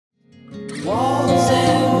Walls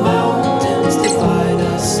and mountains divide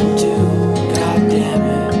us in two. God damn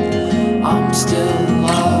it, I'm still in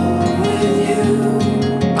love with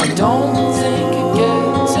you. I don't think it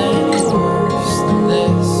gets any worse than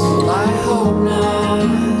this. I hope not,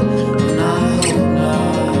 and I hope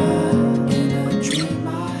not. In a dream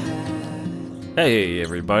I had. Hey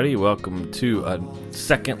everybody, welcome to a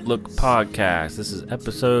Second Look podcast. This is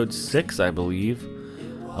episode 6, I believe.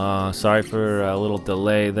 Sorry for a little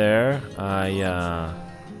delay there. I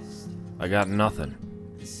got nothing.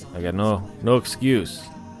 I got no excuse.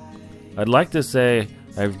 I'd like to say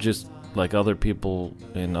I've just, like other people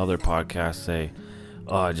in other podcasts say,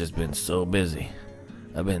 I've just been so busy.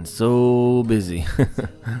 I've been so busy.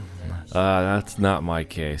 That's not my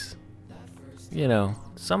case. You know,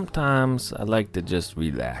 sometimes I like to just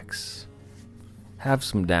relax. Have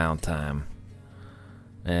some downtime.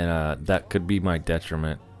 And that could be my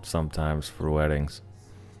detriment sometimes for weddings,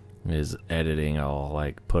 is editing I'll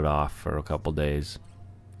like put off for a couple days.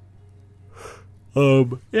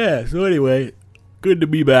 Yeah, so anyway, good to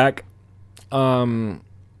be back. Anyway,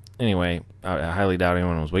 I highly doubt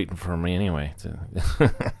anyone was waiting for me anyway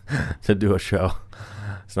to to do a show.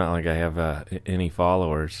 It's not like I have any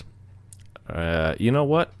followers. You know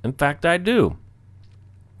what? In fact, I do.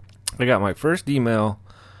 I got my first email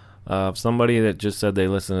of somebody that just said they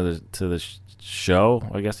listened to the show,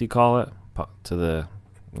 I guess you call it, to the,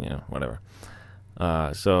 whatever.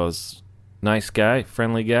 So it's nice guy,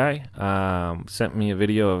 friendly guy, sent me a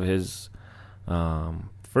video of his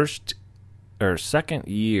second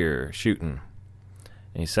year shooting.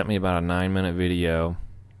 And he sent me about a 9-minute video.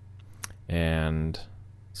 And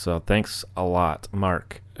so thanks a lot,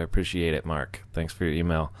 Mark. I appreciate it, Mark. Thanks for your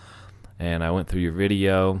email. And I went through your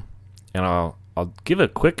video, and I'll give a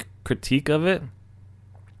quick critique of it,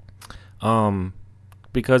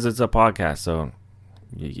 because it's a podcast, so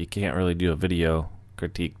you can't really do a video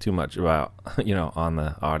critique too much about, on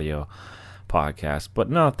the audio podcast.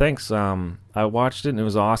 But no, thanks. I watched it, and it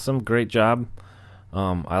was awesome. Great job.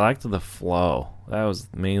 I liked the flow. That was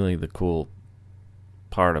mainly the cool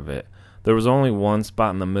part of it. There was only one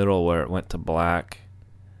spot in the middle where it went to black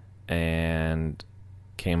and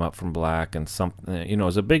came up from black, and something, it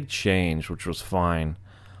was a big change, which was fine.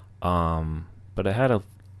 But it had a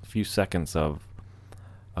few seconds of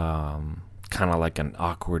kind of like an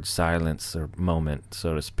awkward silence or moment,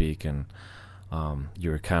 so to speak, and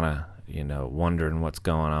you were kind of wondering what's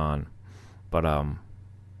going on. But I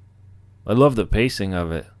love the pacing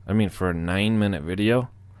of it. I mean, for a 9-minute video,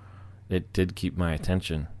 it did keep my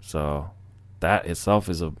attention, so that itself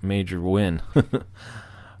is a major win.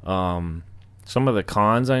 Some of the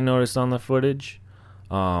cons I noticed on the footage,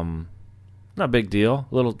 not a big deal,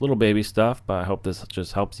 little baby stuff, but I hope this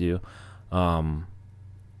just helps you. I'm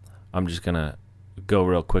just gonna go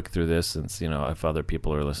real quick through this, since if other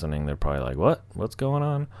people are listening, they're probably like, what's going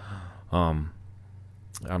on?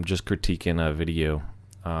 I'm just critiquing a video,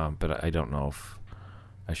 but I don't know if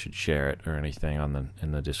I should share it or anything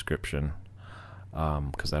in the description,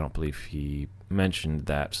 because I don't believe he mentioned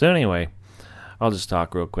that. So anyway, I'll just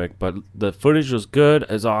talk real quick. But the footage was good.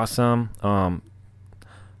 It's awesome.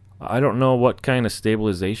 I don't know what kind of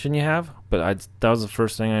stabilization you have, but that was the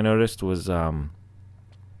first thing I noticed was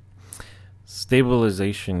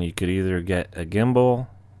stabilization. You could either get a gimbal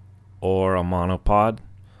or a monopod,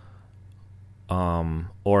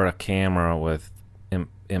 or a camera with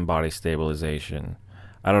in-body stabilization.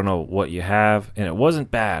 I don't know what you have, and it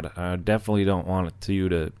wasn't bad. I definitely don't want you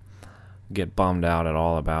to get bummed out at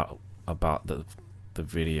all about the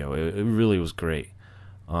video. It really was great,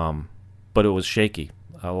 but it was shaky.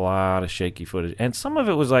 A lot of shaky footage, and some of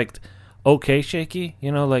it was like okay shaky,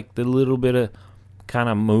 like the little bit of kind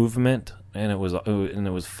of movement, and it was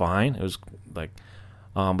fine. It was like,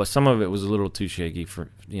 but some of it was a little too shaky for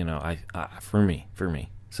for me.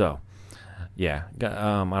 So yeah,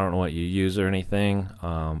 I don't know what you use or anything,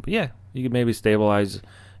 but yeah, you could maybe stabilize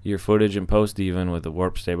your footage in post even with a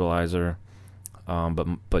warp stabilizer.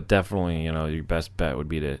 But definitely, your best bet would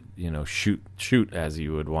be to, shoot as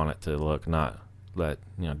you would want it to look, not let,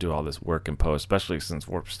 do all this work in post, especially since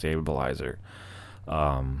warp stabilizer,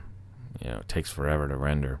 takes forever to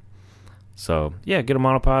render. So yeah, get a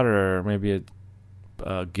monopod or maybe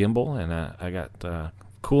a gimbal. And I got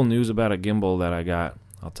cool news about a gimbal that I got.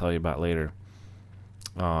 I'll tell you about later.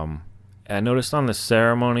 I noticed on the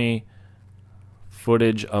ceremony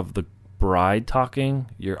footage of the bride talking,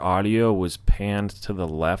 your audio was panned to the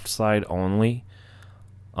left side only,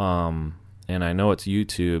 and I know it's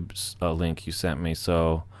YouTube's link you sent me,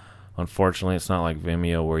 so unfortunately it's not like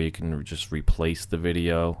Vimeo where you can just replace the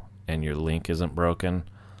video and your link isn't broken.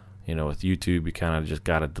 with YouTube, you kind of just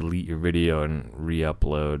got to delete your video and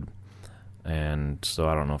re-upload. And so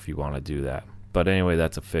I don't know if you want to do that. But anyway,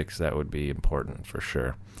 that's a fix that would be important for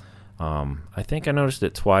sure. I think I noticed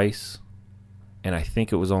it twice, and I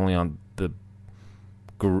think it was only on the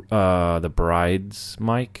bride's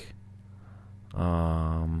mic.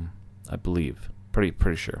 I believe,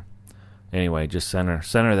 pretty sure. Anyway, just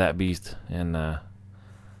center that beast and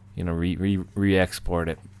re-export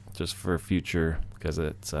it just for future, because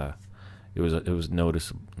it was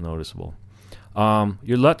noticeable.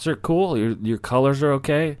 Your LUTs are cool. Your colors are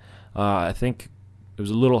okay. I think it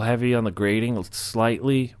was a little heavy on the grading,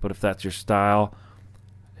 slightly, but if that's your style,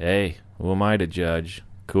 hey, who am I to judge?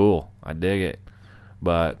 Cool, I dig it.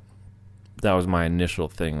 But that was my initial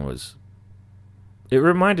thing. It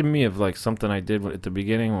reminded me of like something I did at the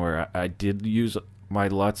beginning where I did use my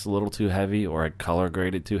LUTs a little too heavy, or I color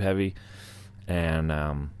graded too heavy, and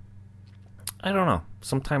I don't know.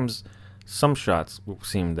 Sometimes some shots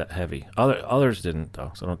seemed that heavy. Others didn't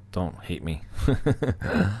though, so don't hate me.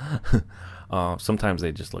 Sometimes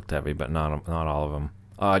they just looked heavy, but not all of them.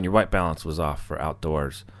 And your white balance was off for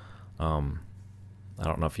outdoors. I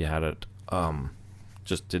don't know if you had it.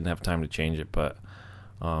 Just didn't have time to change it, but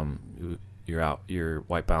your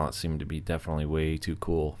white balance seemed to be definitely way too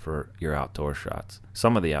cool for your outdoor shots.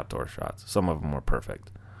 Some of the outdoor shots, some of them were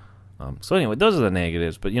perfect. So anyway, those are the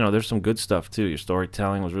negatives, but there's some good stuff too. Your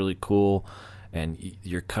storytelling was really cool, and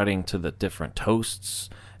you're cutting to the different toasts.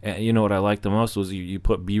 And what I liked the most was you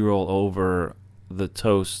put B-roll over the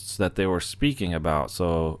toasts that they were speaking about.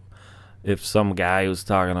 So if some guy was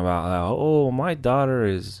talking about, oh, my daughter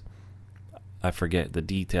is, I forget the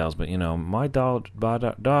details, but my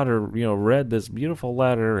daughter, read this beautiful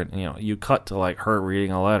letter, and you cut to like her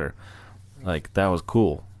reading a letter, like that was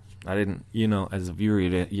cool. I didn't, as a viewer, you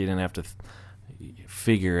didn't have to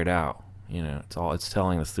figure it out. It's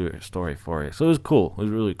telling the story for you. So it was cool. It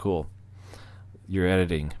was really cool. Your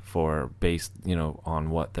editing based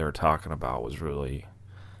on what they were talking about was really,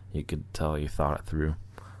 you could tell you thought it through.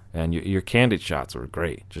 And your candid shots were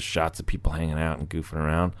great. Just shots of people hanging out and goofing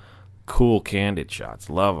around. Cool candid shots.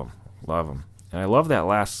 Love them. And I love that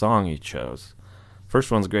last song you chose.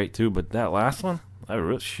 First one's great too, but that last one, I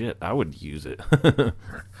would use it.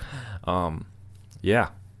 Yeah,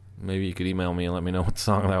 maybe you could email me and let me know what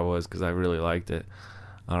song that was, because I really liked it.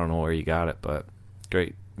 I don't know where you got it, but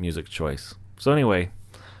great music choice. So anyway,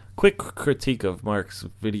 quick critique of Mark's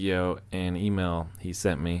video and email he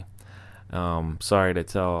sent me. Sorry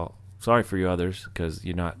for you others, because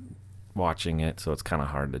you're not watching it, so it's kind of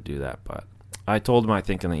hard to do that. But I told him, I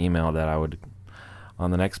think in the email, that I would,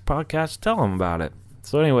 on the next podcast, tell him about it.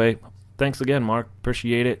 So anyway, thanks again, Mark.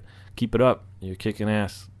 Appreciate it. Keep it up. You're kicking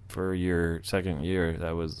ass for your second year.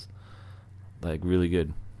 That was like really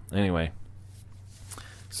good. Anyway,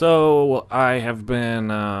 so I have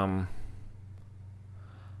been, I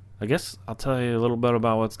guess I'll tell you a little bit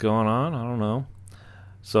about what's going on. I don't know.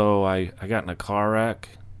 So I got in a car wreck.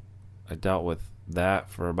 I dealt with that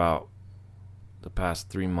for about the past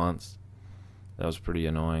 3 months. That was pretty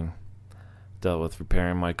annoying. Dealt with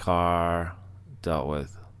repairing my car. Dealt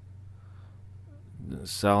with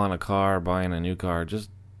selling a car, buying a new car,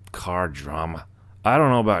 just car drama. I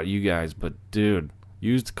don't know about you guys, but dude,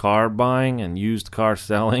 used car buying and used car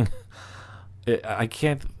selling,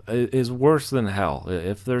 is worse than hell.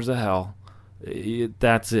 If there's a hell,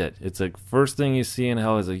 that's it. It's the first thing you see in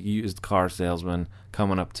hell is a used car salesman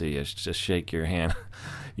coming up to you, just shake your hand.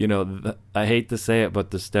 I hate to say it,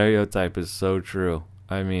 but the stereotype is so true.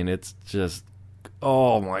 I mean, it's just,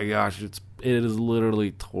 oh my gosh, it is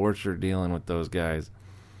literally torture dealing with those guys.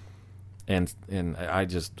 And I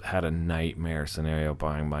just had a nightmare scenario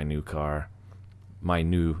buying my new car, my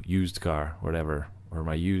new used car, whatever, or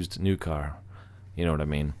my used new car. You know what I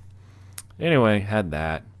mean? Anyway, had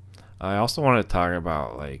that. I also wanted to talk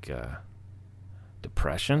about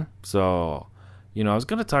depression. So, I was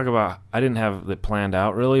going to talk about, I didn't have it planned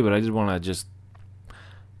out really, but I did want to just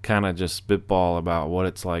kind of just spitball about what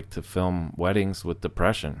it's like to film weddings with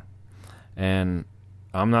depression. And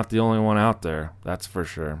I'm not the only one out there, that's for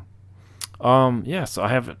sure. So I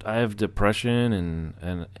have depression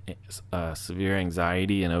and severe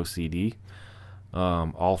anxiety and OCD.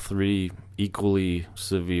 All three equally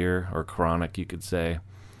severe or chronic, you could say.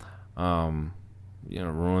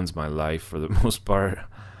 Ruins my life for the most part.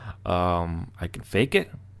 I can fake it.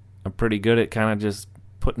 I'm pretty good at kind of just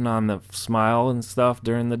putting on the smile and stuff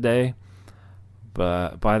during the day.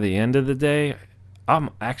 But by the end of the day, I'm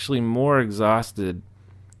actually more exhausted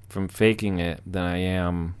from faking it than I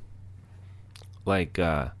am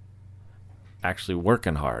actually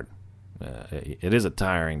working hard. It is a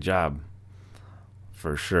tiring job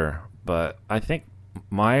for sure. But I think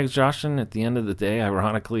my exhaustion at the end of the day,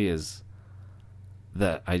 ironically, is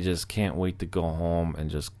that I just can't wait to go home and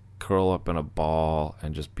just curl up in a ball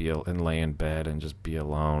and just and lay in bed and just be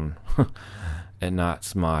alone and not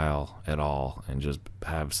smile at all and just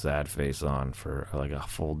have sad face on for like a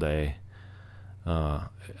full day.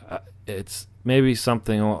 It's maybe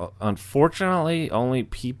something, unfortunately, only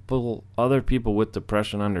other people with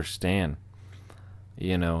depression understand.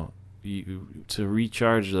 You know, to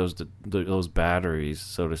recharge those batteries,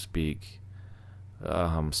 so to speak,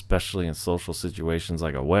 especially in social situations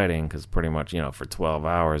like a wedding, because pretty much, for 12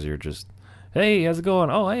 hours you're just, hey, how's it going?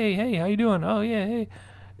 Oh, hey, how you doing? Oh, yeah, hey.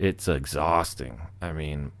 It's exhausting. I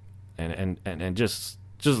mean, and just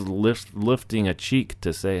lifting a cheek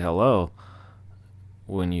to say hello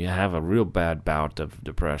when you have a real bad bout of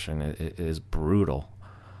depression is brutal.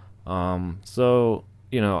 So,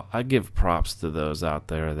 I give props to those out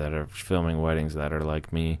there that are filming weddings that are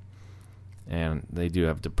like me, and they do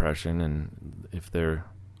have depression, and if they're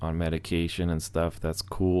on medication and stuff, that's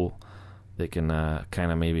cool. They can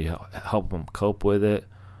kind of maybe help them cope with it.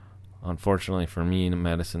 Unfortunately for me,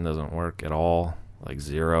 medicine doesn't work at all, like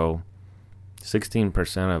 0.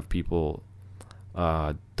 16% of people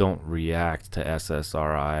don't react to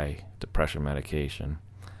SSRI, depression medication.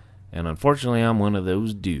 And unfortunately, I'm one of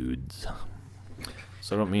those dudes.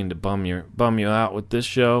 So I don't mean to bum you out with this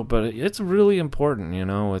show, but it's really important,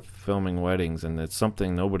 with filming weddings, and it's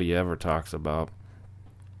something nobody ever talks about.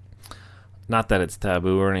 Not that it's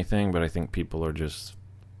taboo or anything, but I think people are just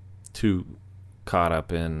too caught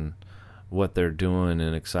up in what they're doing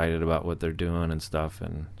and excited about what they're doing and stuff.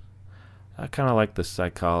 And I kind of like the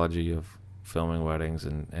psychology of filming weddings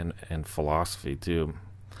and philosophy too.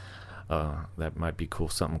 That might be cool,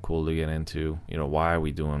 something cool to get into. Why are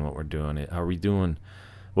we doing what we're doing? Are we doing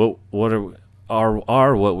what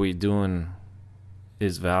we doing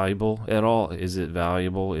is valuable at all? Is it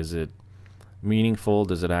valuable? Is it meaningful?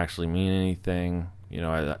 Does it actually mean anything?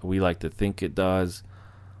 We like to think it does,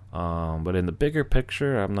 but in the bigger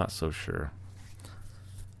picture, I'm not so sure.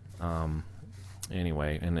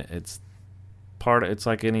 Anyway, and it's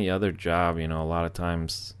like any other job. A lot of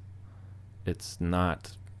times it's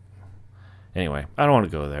not. Anyway, I don't want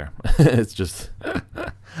to go there. It's just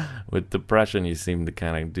with depression, you seem to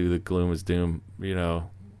kind of do the gloom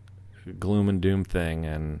and doom thing,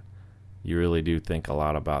 and you really do think a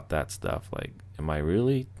lot about that stuff. Like, am I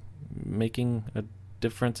really making a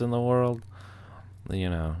difference in the world?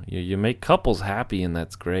 You make couples happy, and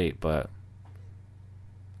that's great, but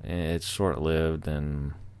it's short-lived,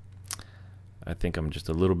 and I think I'm just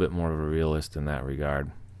a little bit more of a realist in that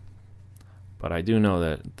regard. But I do know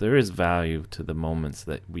that there is value to the moments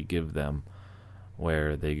that we give them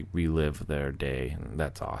where they relive their day, and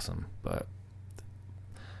that's awesome. But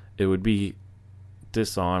it would be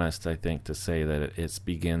dishonest, I think, to say that it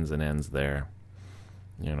begins and ends there.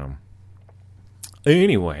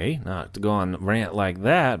 Anyway, not to go on a rant like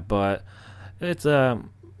that, but it's I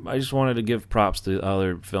just wanted to give props to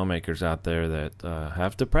other filmmakers out there that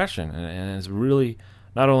have depression, and it's really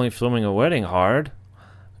not only filming a wedding hard,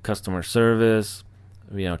 customer service,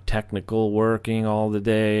 technical working all the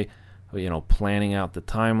day, planning out the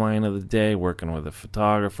timeline of the day, working with a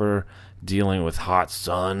photographer, dealing with hot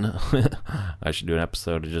sun. I should do an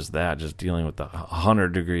episode of just that, just dealing with the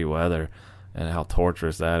 100-degree weather and how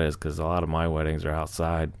torturous that is, because a lot of my weddings are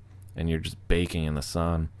outside and you're just baking in the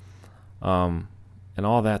sun. And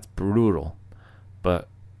all that's brutal. But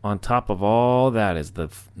on top of all that is the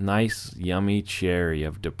nice, yummy cherry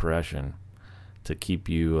of depression to keep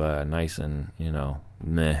you nice and,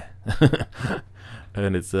 meh.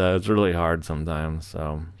 And it's really hard sometimes.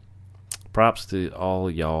 So props to all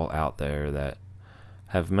y'all out there that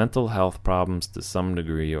have mental health problems to some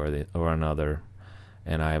degree or another.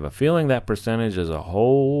 And I have a feeling that percentage is a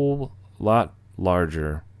whole lot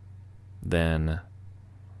larger than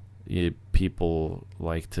people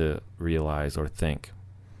like to realize or think.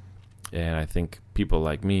 And I think people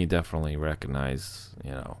like me definitely recognize,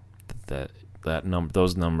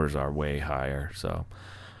 those numbers are way higher. So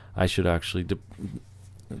I should actually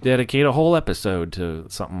dedicate a whole episode to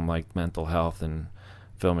something like mental health and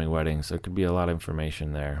filming weddings. There could be a lot of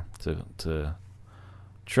information there to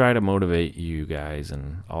try to motivate you guys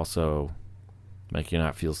and also make you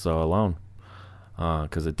not feel so alone.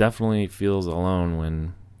 Because it definitely feels alone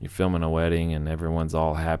when you're filming a wedding and everyone's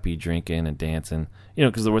all happy, drinking and dancing,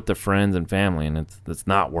 because they're with their friends and family, and it's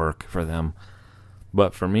not work for them.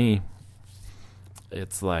 But for me,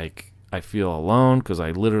 it's like I feel alone because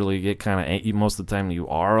I literally get kind of, most of the time you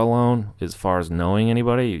are alone as far as knowing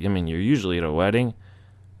anybody. I mean, you're usually at a wedding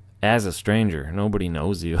as a stranger. Nobody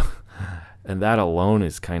knows you. And that alone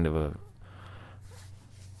is kind of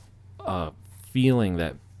a feeling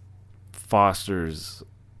that fosters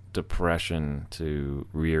depression to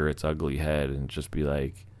rear its ugly head and just be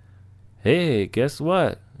like, hey, guess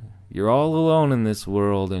what? You're all alone in this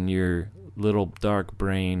world, and your little dark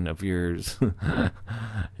brain of yours,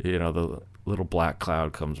 the little black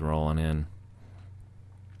cloud comes rolling in.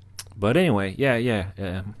 But anyway,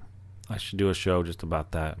 yeah. I should do a show just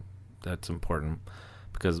about that. That's important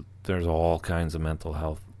because there's all kinds of mental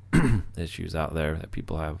health issues out there that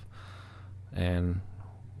people have. And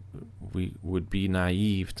we would be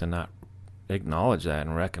naive to not acknowledge that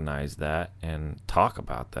and recognize that and talk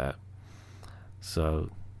about that. So,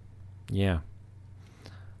 yeah.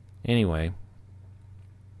 Anyway.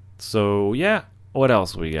 So, yeah. What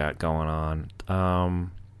else we got going on? I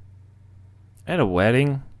had a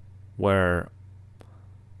wedding where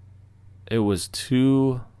it was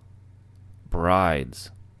 2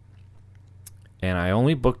 brides. And I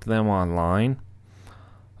only booked them online.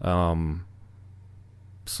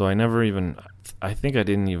 So I think I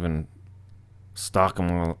didn't even stock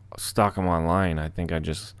them online. I think I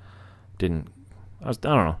just didn't. I don't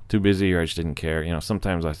know, too busy, or I just didn't care.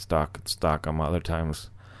 Sometimes I stock them. Other times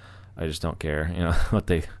I just don't care. What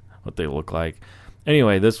they look like.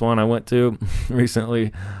 Anyway, this one I went to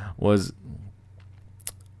recently was.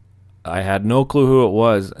 I had no clue who it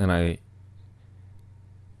was, and I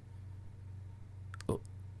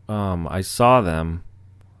saw them,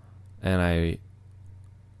 and I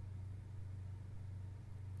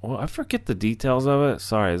forget the details of it.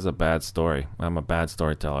 Sorry, it's a bad story. I'm a bad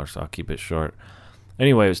storyteller, so I'll keep it short.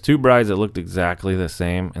 Anyway, it was 2 brides that looked exactly the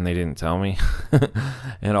same, and they didn't tell me.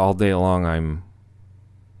 And all day long, I'm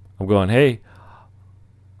going, hey,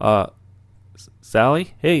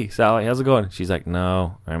 Sally? Hey, Sally, how's it going? She's like,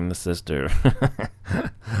 no, I'm the sister.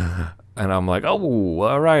 And I'm like, oh,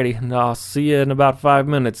 alrighty. I'll see you in about 5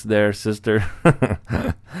 minutes there, sister.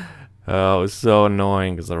 Oh, it was so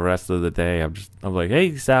annoying because the rest of the day I'm like,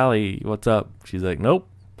 hey, Sally, what's up? She's like, nope.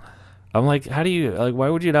 I'm like, why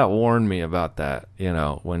would you not warn me about that,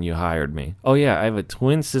 when you hired me? Oh, yeah, I have a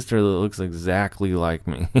twin sister that looks exactly like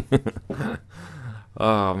me.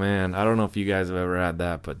 Oh, man, I don't know if you guys have ever had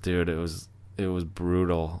that, but, dude, it was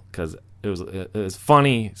brutal because it was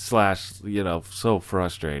funny / so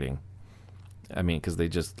frustrating. I mean, because they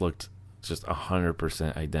just looked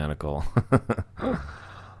 100% identical.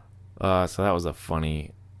 So that was a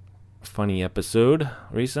funny episode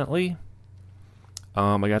recently.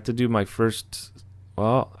 I got to do my first.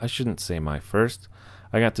 Well, I shouldn't say my first.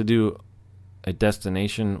 I got to do a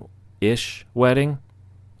destination-ish wedding.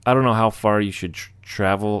 I don't know how far you should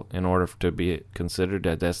travel in order to be considered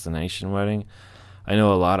a destination wedding. I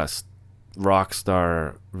know a lot of rock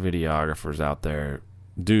star videographers out there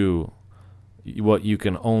do what you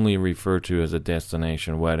can only refer to as a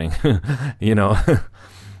destination wedding.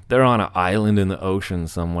 They're on an island in the ocean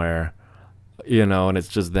somewhere, and it's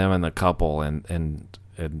just them and the couple and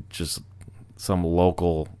just some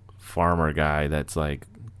local farmer guy that's like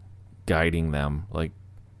guiding them like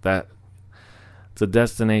that. It's a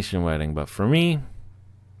destination wedding, but for me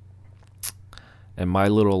and my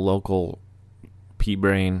little local pea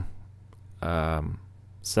brain, 7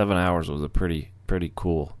 hours was a pretty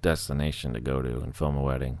cool destination to go to and film a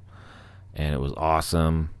wedding, and it was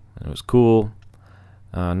awesome and it was cool.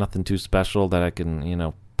 Nothing too special that I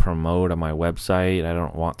can promote on my website. I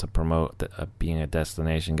don't want to promote being a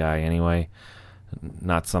destination guy anyway.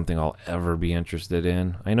 Not something I'll ever be interested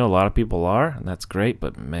in. I know a lot of people are, and that's great,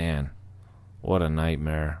 but man, what a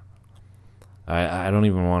nightmare. I don't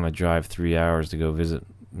even want to drive 3 hours to go visit,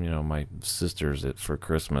 my sisters for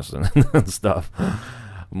Christmas and stuff.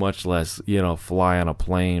 Much less, fly on a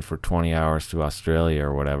plane for 20 hours to Australia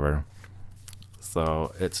or whatever.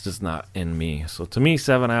 So it's just not in me. So to me,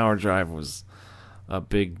 7-hour drive was a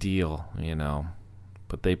big deal,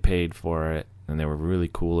 But they paid for it, and they were really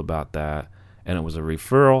cool about that. And it was a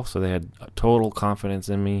referral, so they had total confidence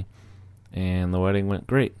in me, and the wedding went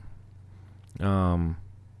great.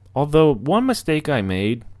 Although one mistake I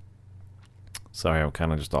made, sorry, I'm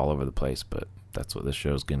kind of just all over the place, but that's what this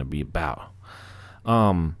show is going to be about.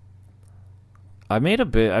 I made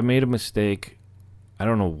a mistake. I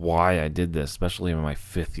don't know why I did this, especially in my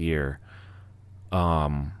 5th year.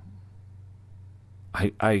 I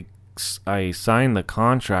signed the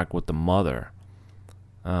contract with the mother,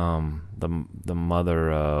 the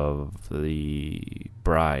mother of the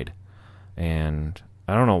bride, and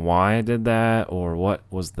I don't know why I did that or what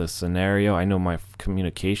was the scenario. I know my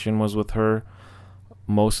communication was with her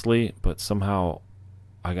mostly, but somehow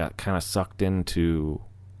I got kind of sucked into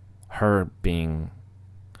her being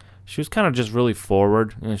she was kind of just really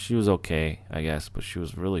forward. She was okay, I guess, but she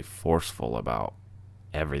was really forceful about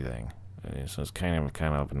everything. So it's kind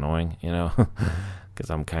of annoying, because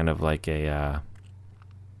I'm kind of like a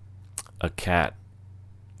cat.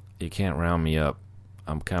 You can't round me up.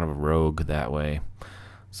 I'm kind of a rogue that way.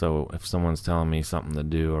 So if someone's telling me something to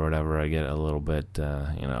do or whatever, I get a little bit,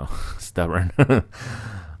 stubborn.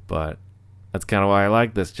 But that's kind of why I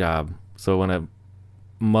like this job. So when a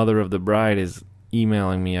mother of the bride is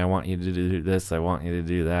emailing me, I want you to do this, I want you to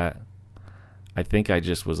do that, I think I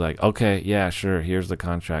just was like, okay, yeah, sure, here's the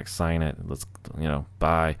contract, sign it, let's,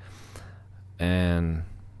 bye. And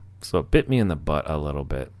so it bit me in the butt a little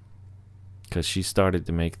bit, because she started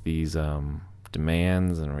to make these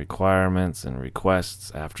demands and requirements and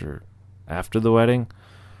requests after the wedding,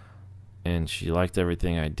 and she liked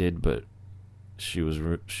everything I did, but she was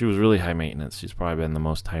really high maintenance. She's probably been the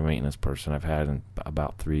most high maintenance person I've had in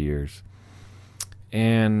about 3 years.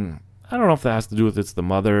 And I don't know if that has to do with it's the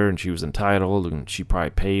mother and she was entitled and she probably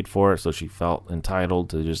paid for it, so she felt entitled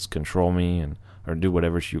to just control me or do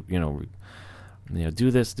whatever she,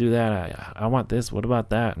 do this, do that. I want this. What about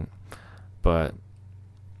that? But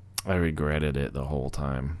I regretted it the whole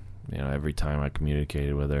time. Every time I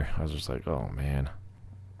communicated with her, I was just like, oh man.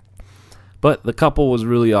 But the couple was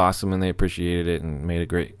really awesome, and they appreciated it and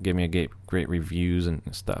gave me great reviews and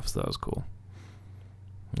stuff. So that was cool.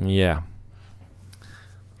 Yeah.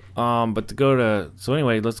 But to go to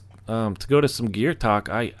some gear talk.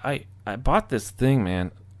 I bought this thing,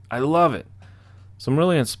 man. I love it. So I'm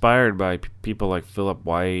really inspired by people like Philip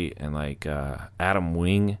White and like Adam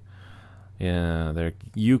Wing. Yeah, they're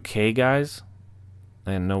UK guys,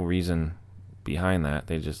 and no reason behind that.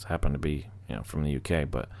 They just happen to be from the UK,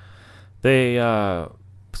 but they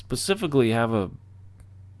specifically have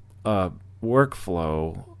a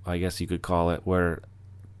workflow, I guess you could call it, where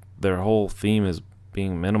their whole theme is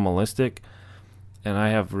being minimalistic, and I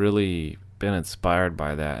have really been inspired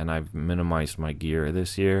by that, and I've minimized my gear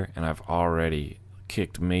this year, and I've already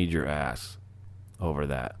kicked major ass over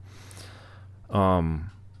that.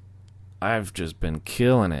 I've just been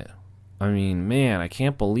killing it. I mean, man, I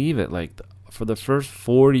can't believe it. Like, for the first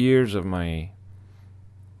 4 years of my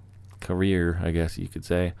career, I guess you could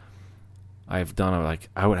say, I've done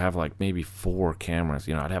I would have maybe 4 cameras.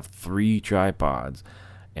 I'd have 3 tripods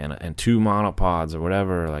and 2 monopods or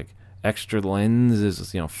whatever, like extra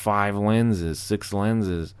lenses, 5 lenses, 6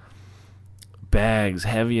 lenses, bags,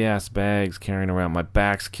 heavy ass bags carrying around. My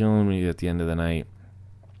back's killing me at the end of the night.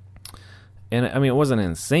 And I mean, it wasn't an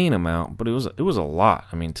insane amount, but it was a lot.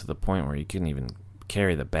 I mean, to the point where you couldn't even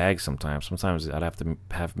carry the bag sometimes. Sometimes I'd have to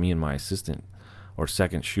have me and my assistant or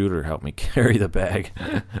second shooter help me carry the bag.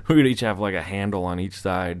 We would each have like a handle on each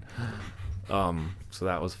side. So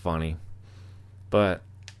that was funny. But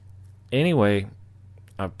anyway,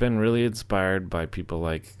 I've been really inspired by people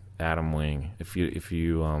like Adam Wing. If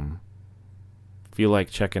you feel like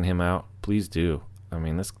checking him out, please do. I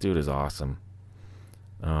mean, this dude is awesome.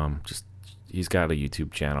 He's got a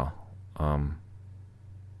YouTube channel.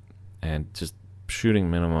 And just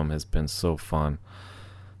shooting minimum has been so fun.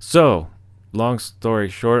 So, long story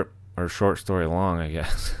short, or short story long, I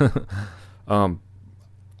guess.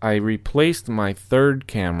 I replaced my 3rd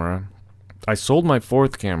camera. I sold my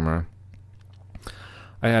 4th camera.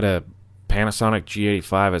 I had a Panasonic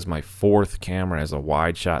G85 as my 4th camera as a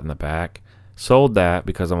wide shot in the back. Sold that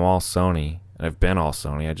because I'm all Sony. I've been all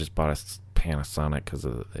Sony. I just bought a Panasonic because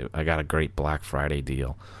I got a great Black Friday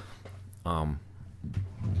deal.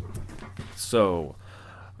 So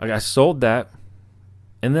I sold that,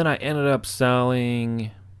 and then I ended up selling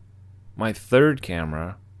my 3rd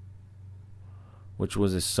camera, which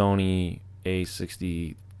was a Sony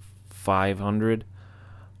A6500.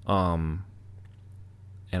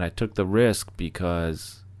 And I took the risk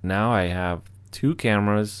because now I have 2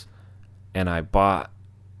 cameras, and I bought,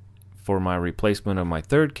 for my replacement of my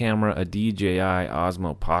 3rd camera, a DJI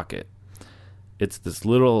Osmo Pocket. It's this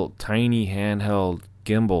little tiny handheld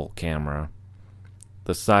gimbal camera,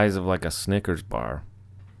 the size of like a Snickers bar.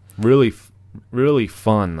 Really, really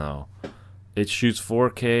fun though. It shoots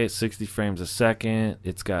 4K at 60 frames a second.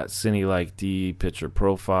 It's got Cine-like D picture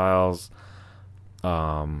profiles.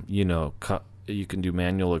 You can do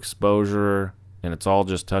manual exposure, and it's all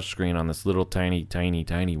just touchscreen on this little tiny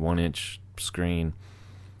 1-inch screen.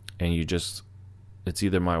 And it's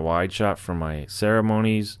either my wide shot for my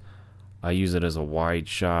ceremonies. I use it as a wide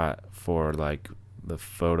shot for like the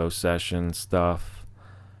photo session stuff.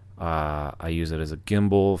 I use it as a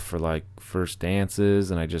gimbal for like first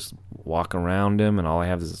dances, and I just walk around him, and all I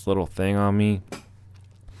have is this little thing on me.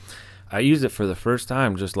 I used it for the first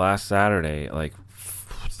time just last Saturday, like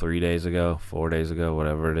 4 days ago,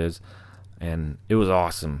 whatever it is. And it was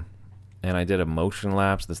awesome. And I did a motion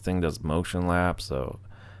lapse. This thing does motion lapse, so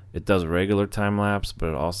it does regular time lapse, but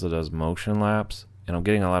it also does motion lapse. And I'm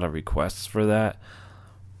getting a lot of requests for that.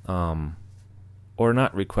 Or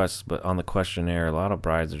not requests, but on the questionnaire, a lot of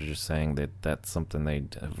brides are just saying that that's something they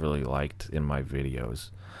have really liked in my videos.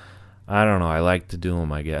 I don't know. I like to do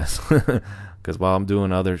them, I guess. Because while I'm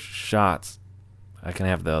doing other shots, I can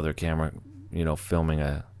have the other camera, filming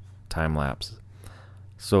a time lapse.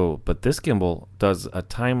 So, but this gimbal does a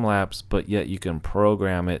time lapse, but yet you can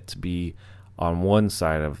program it to be on one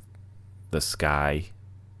side of the sky,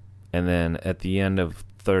 and then at the end of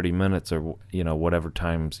 30 minutes or whatever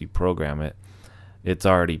times you program it, it's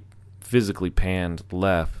already physically panned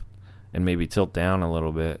left and maybe tilt down a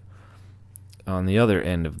little bit on the other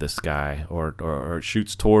end of the sky, or it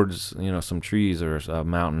shoots towards some trees or a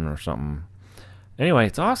mountain or something. Anyway,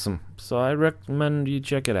 it's awesome. So I recommend you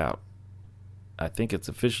check it out. I think it's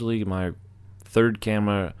officially my third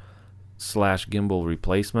camera / gimbal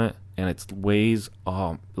replacement, and it weighs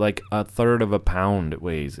like a third of a pound. It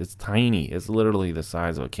weighs. It's tiny. It's literally the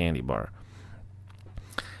size of a candy bar.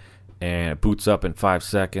 And it boots up in 5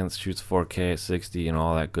 seconds, shoots 4K at 60 and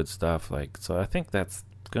all that good stuff. So I think that's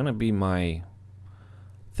gonna be my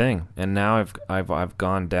thing. And now I've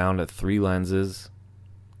gone down to 3 lenses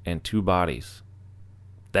and 2 bodies.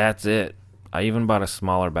 That's it. I even bought a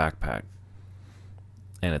smaller backpack.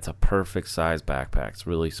 And it's a perfect size backpack. It's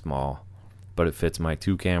really small, but it fits my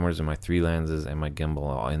 2 cameras and my 3 lenses and my gimbal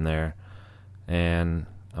all in there. And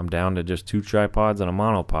I'm down to just 2 tripods and a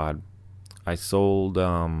monopod. I sold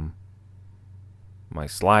my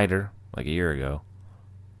slider like a year ago,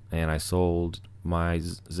 and I sold my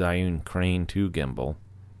Zhiyun Crane 2 gimbal.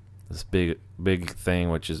 This big thing,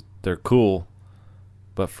 which is, they're cool,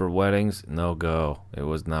 but for weddings, no go. It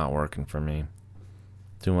was not working for me.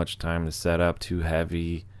 Too much time to set up, too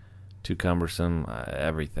heavy, too cumbersome,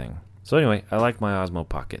 everything. So anyway, I like my Osmo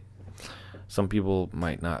Pocket. Some people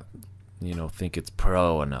might not, think it's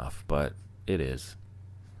pro enough, but it is.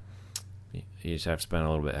 You just have to spend a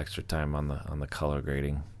little bit extra time on the color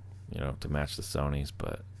grading, to match the Sonys,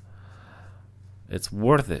 but it's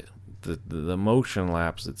worth it. The motion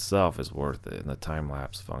lapse itself is worth it, and the time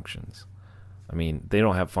lapse functions. I mean, they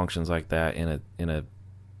don't have functions like that in a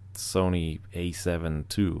Sony A7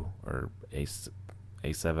 II or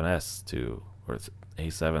A7S II or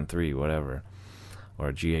A7 III, whatever, or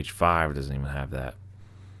a GH5 doesn't even have that.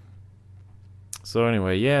 So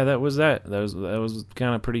anyway, yeah, that was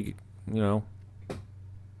kind of pretty,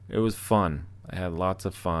 it was fun. I had lots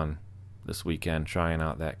of fun this weekend trying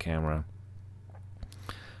out that camera.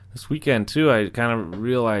 This weekend too, I kind of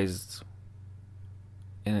realized,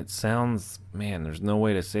 and it sounds, man, there's no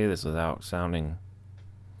way to say this without sounding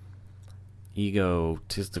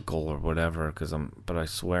egotistical or whatever, but I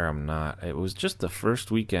swear I'm not. It was just the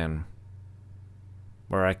first weekend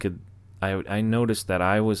where I noticed that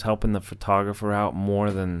I was helping the photographer out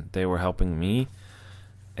more than they were helping me,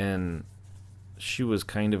 and she was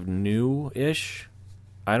kind of new-ish.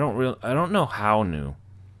 I don't know how new,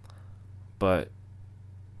 but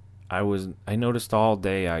I noticed all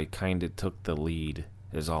day I kind of took the lead,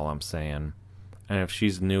 is all I'm saying. And if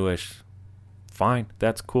she's newish, fine,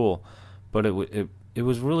 that's cool. But it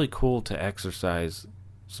was really cool to exercise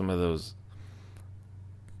some of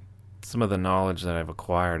the knowledge that I've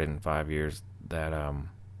acquired in 5 years that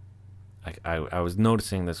I was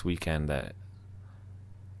noticing this weekend that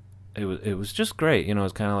it was just great. It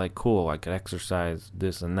was kind of like cool. I could exercise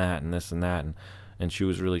this and that and this and that, and she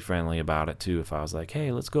was really friendly about it too. If I was like,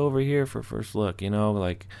 hey, let's go over here for first look, and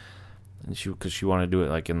because she wanted to do it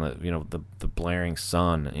like in the blaring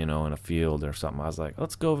sun, in a field or something. I was like,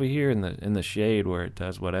 let's go over here in the shade where it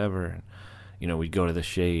does whatever. And, we'd go to the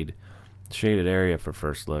shaded area for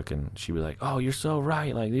first look, and she'd be like, oh, you're so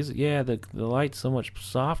right. Like the light's so much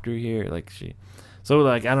softer here. I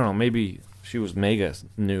don't know, maybe she was mega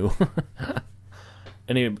new.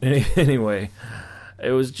 Anyway,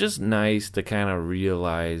 it was just nice to kind of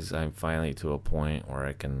realize I'm finally to a point where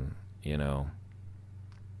I can,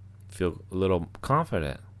 feel a little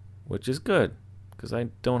confident, which is good, because I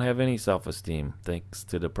don't have any self-esteem thanks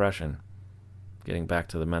to depression. Getting back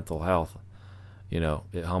to the mental health,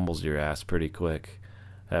 it humbles your ass pretty quick,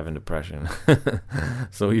 having depression.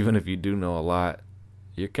 So even if you do know a lot,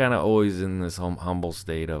 you're kind of always in this humble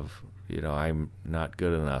state of, I'm not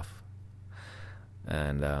good enough.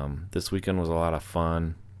 And this weekend was a lot of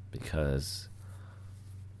fun because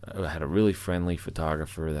I had a really friendly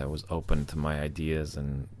photographer that was open to my ideas,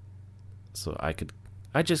 and so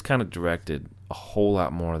I just kind of directed a whole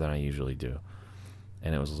lot more than I usually do.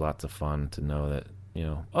 And it was lots of fun to know that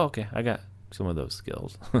oh, okay, I got some of those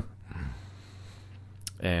skills.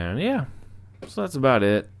 And yeah, so that's about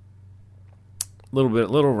it.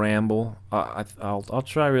 Little ramble. I'll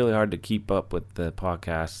try really hard to keep up with the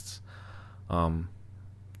podcasts.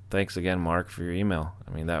 Thanks again, Mark, for your email.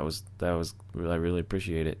 I mean, that was I really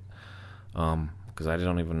appreciate it. Because I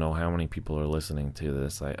don't even know how many people are listening to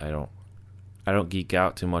this. I don't geek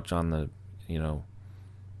out too much on the,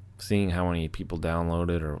 seeing how many people download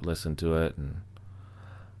it or listen to it, and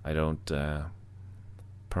I don't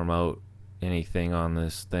promote anything on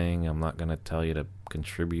this thing. I'm not gonna tell you to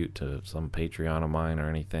contribute to some Patreon of mine or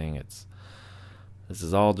anything. This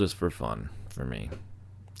is all just for fun for me.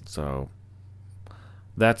 So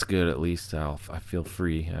that's good. At least I feel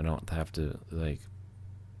free. I don't have to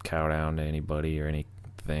cow down to anybody or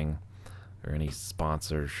anything or any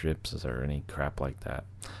sponsorships or any crap like that.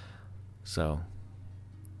 So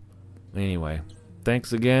anyway,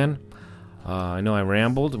 thanks again. I know I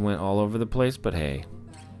rambled and went all over the place, but hey,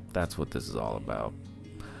 that's what this is all about.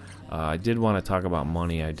 I did want to talk about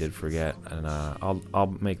money. I did forget, and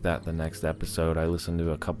I'll make that the next episode. I listened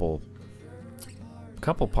to a couple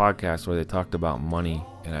podcasts where they talked about money,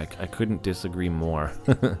 and I couldn't disagree more.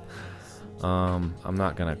 I'm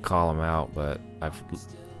not gonna call them out, but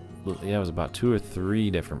it was about 2 or 3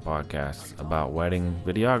 different podcasts about wedding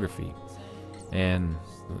videography, and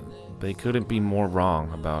they couldn't be more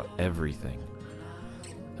wrong about everything.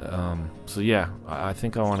 So yeah, I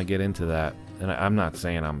think I want to get into that. And I'm not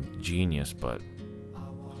saying I'm genius, but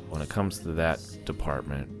when it comes to that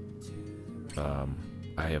department, I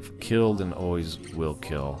have killed and always will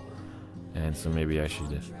kill. And so maybe I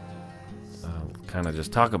should kind of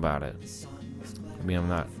just talk about it. I mean, I'm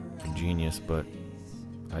not a genius, but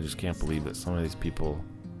I just can't believe that some of these people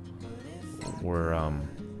were,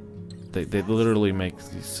 they literally make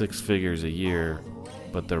 6 figures a year,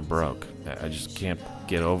 but they're broke. I just can't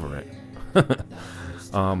get over it.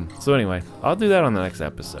 So anyway, I'll do that on the next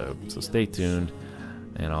episode. So stay tuned,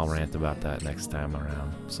 and I'll rant about that next time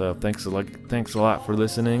around. So thanks a lot for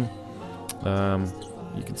listening.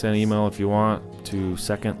 You can send an email if you want to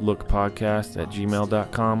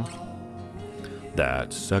secondlookpodcast@gmail.com.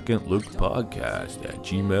 That's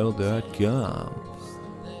secondlookpodcast@gmail.com.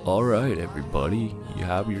 All right, everybody, you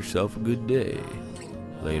have yourself a good day.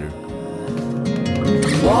 Later.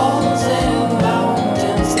 Walls and